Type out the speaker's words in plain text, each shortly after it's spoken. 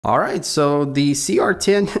Alright, so the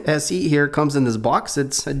CR-10 SE here comes in this box.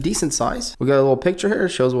 It's a decent size. We got a little picture here, it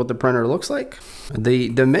shows what the printer looks like. The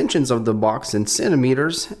dimensions of the box in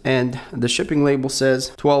centimeters, and the shipping label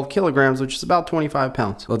says 12 kilograms, which is about 25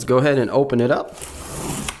 pounds. Let's go ahead and open it up.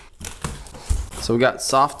 So we got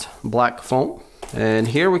soft black foam, and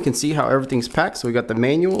here we can see how everything's packed. So we got the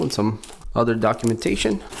manual and some other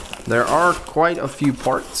documentation. There are quite a few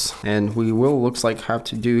parts, and we will, looks like, have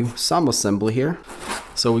to do some assembly here.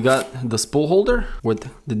 So we got the spool holder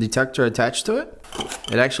with the detector attached to it.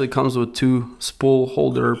 It actually comes with two spool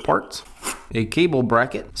holder parts, a cable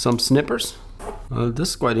bracket, some snippers. This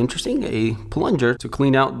is quite interesting. A plunger to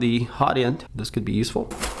clean out the hot end. This could be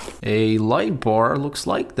useful. A light bar looks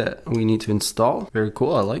like that we need to install. Very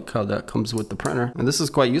cool. I like how that comes with the printer. And this is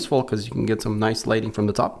quite useful because you can get some nice lighting from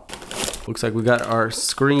the top. Looks like we got our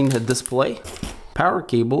screen display. Power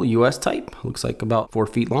cable, US type. Looks like about 4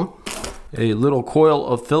 feet long. A little coil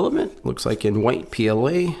of filament, looks like in white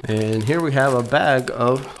PLA. And here we have a bag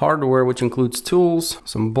of hardware, which includes tools,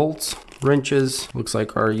 some bolts, wrenches. Looks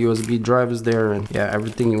like our USB drive is there, and yeah,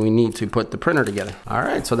 everything we need to put the printer together. All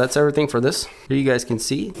right, so that's everything for this. Here you guys can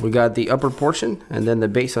see, we got the upper portion and then the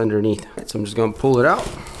base underneath. Right, so I'm just gonna pull it out.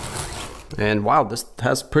 And wow, this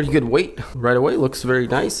has pretty good weight right away. Looks very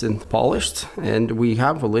nice and polished, and we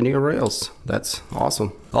have linear rails. That's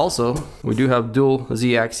awesome. Also, we do have dual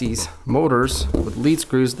Z-axis motors with lead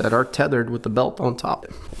screws that are tethered with the belt on top.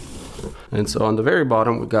 And so on the very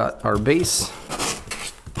bottom, we got our base,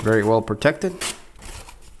 very well protected,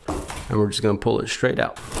 and we're just gonna pull it straight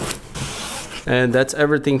out. And that's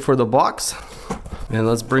everything for the box. And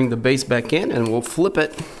let's bring the base back in, and we'll flip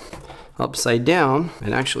it upside down.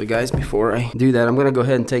 And actually, guys, before I do that, I'm gonna go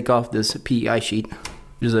ahead and take off this PEI sheet.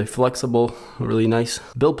 There's a flexible, really nice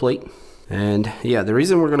build plate. And yeah, the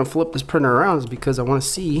reason we're gonna flip this printer around is because I wanna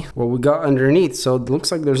see what we got underneath. So it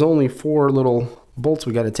looks like there's only 4 little bolts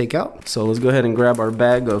we gotta take out. So let's go ahead and grab our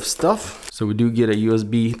bag of stuff. So we do get a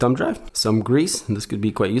USB thumb drive, some grease, and this could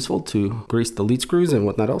be quite useful to grease the lead screws and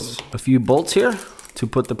whatnot else. A few bolts here to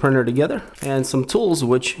put the printer together, and some tools,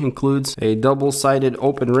 which includes a double-sided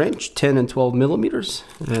open wrench, 10 and 12 millimeters,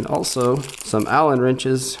 and also some Allen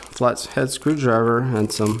wrenches, flat head screwdriver, and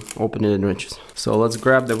some open-ended wrenches. So let's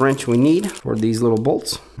grab the wrench we need for these little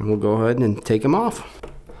bolts, and we'll go ahead and take them off.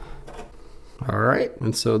 All right,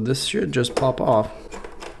 and so this should just pop off.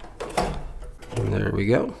 And there we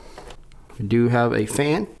go. We do have a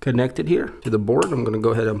fan connected here to the board. I'm gonna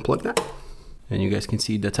go ahead and plug that. And you guys can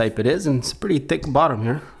see the type it is, and it's a pretty thick bottom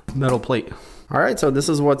here, metal plate. All right, so this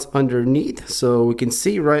is what's underneath. So we can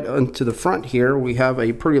see right onto the front here, we have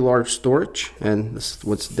a pretty large storage, and this is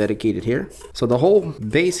what's dedicated here. So the whole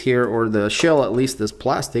base here, or the shell at least, is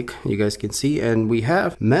plastic, you guys can see, and we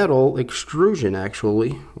have metal extrusion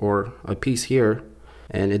actually, or a piece here.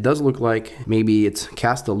 And it does look like maybe it's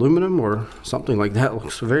cast aluminum or something like that. It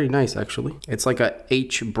looks very nice actually. It's like a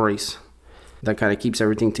H brace that kind of keeps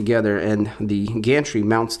everything together, and the gantry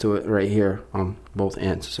mounts to it right here on both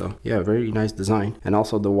ends. So yeah, very nice design. And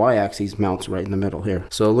also the Y-axis mounts right in the middle here.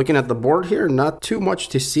 So looking at the board here, not too much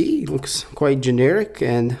to see. It looks quite generic,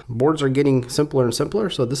 and boards are getting simpler and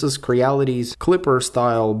simpler. So this is Creality's Klipper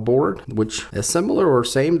style board, which is similar or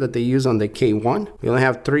same that they use on the K1. We only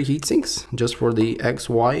have 3 heat sinks just for the X,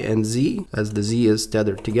 Y, and Z, as the Z is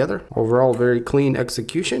tethered together. Overall, very clean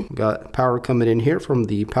execution. Got power coming in here from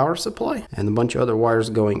the power supply, and a bunch of other wires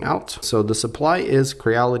going out. So the supply is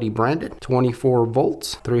Creality branded, 24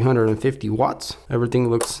 volts, 350 watts. Everything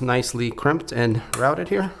looks nicely crimped and routed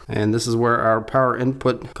here. And this is where our power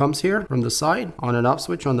input comes here from the side, on and off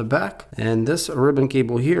switch on the back. And this ribbon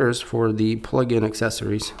cable here is for the plug-in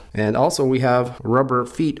accessories. And also we have rubber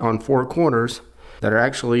feet on 4 corners that are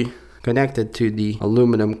actually connected to the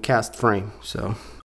aluminum cast frame. So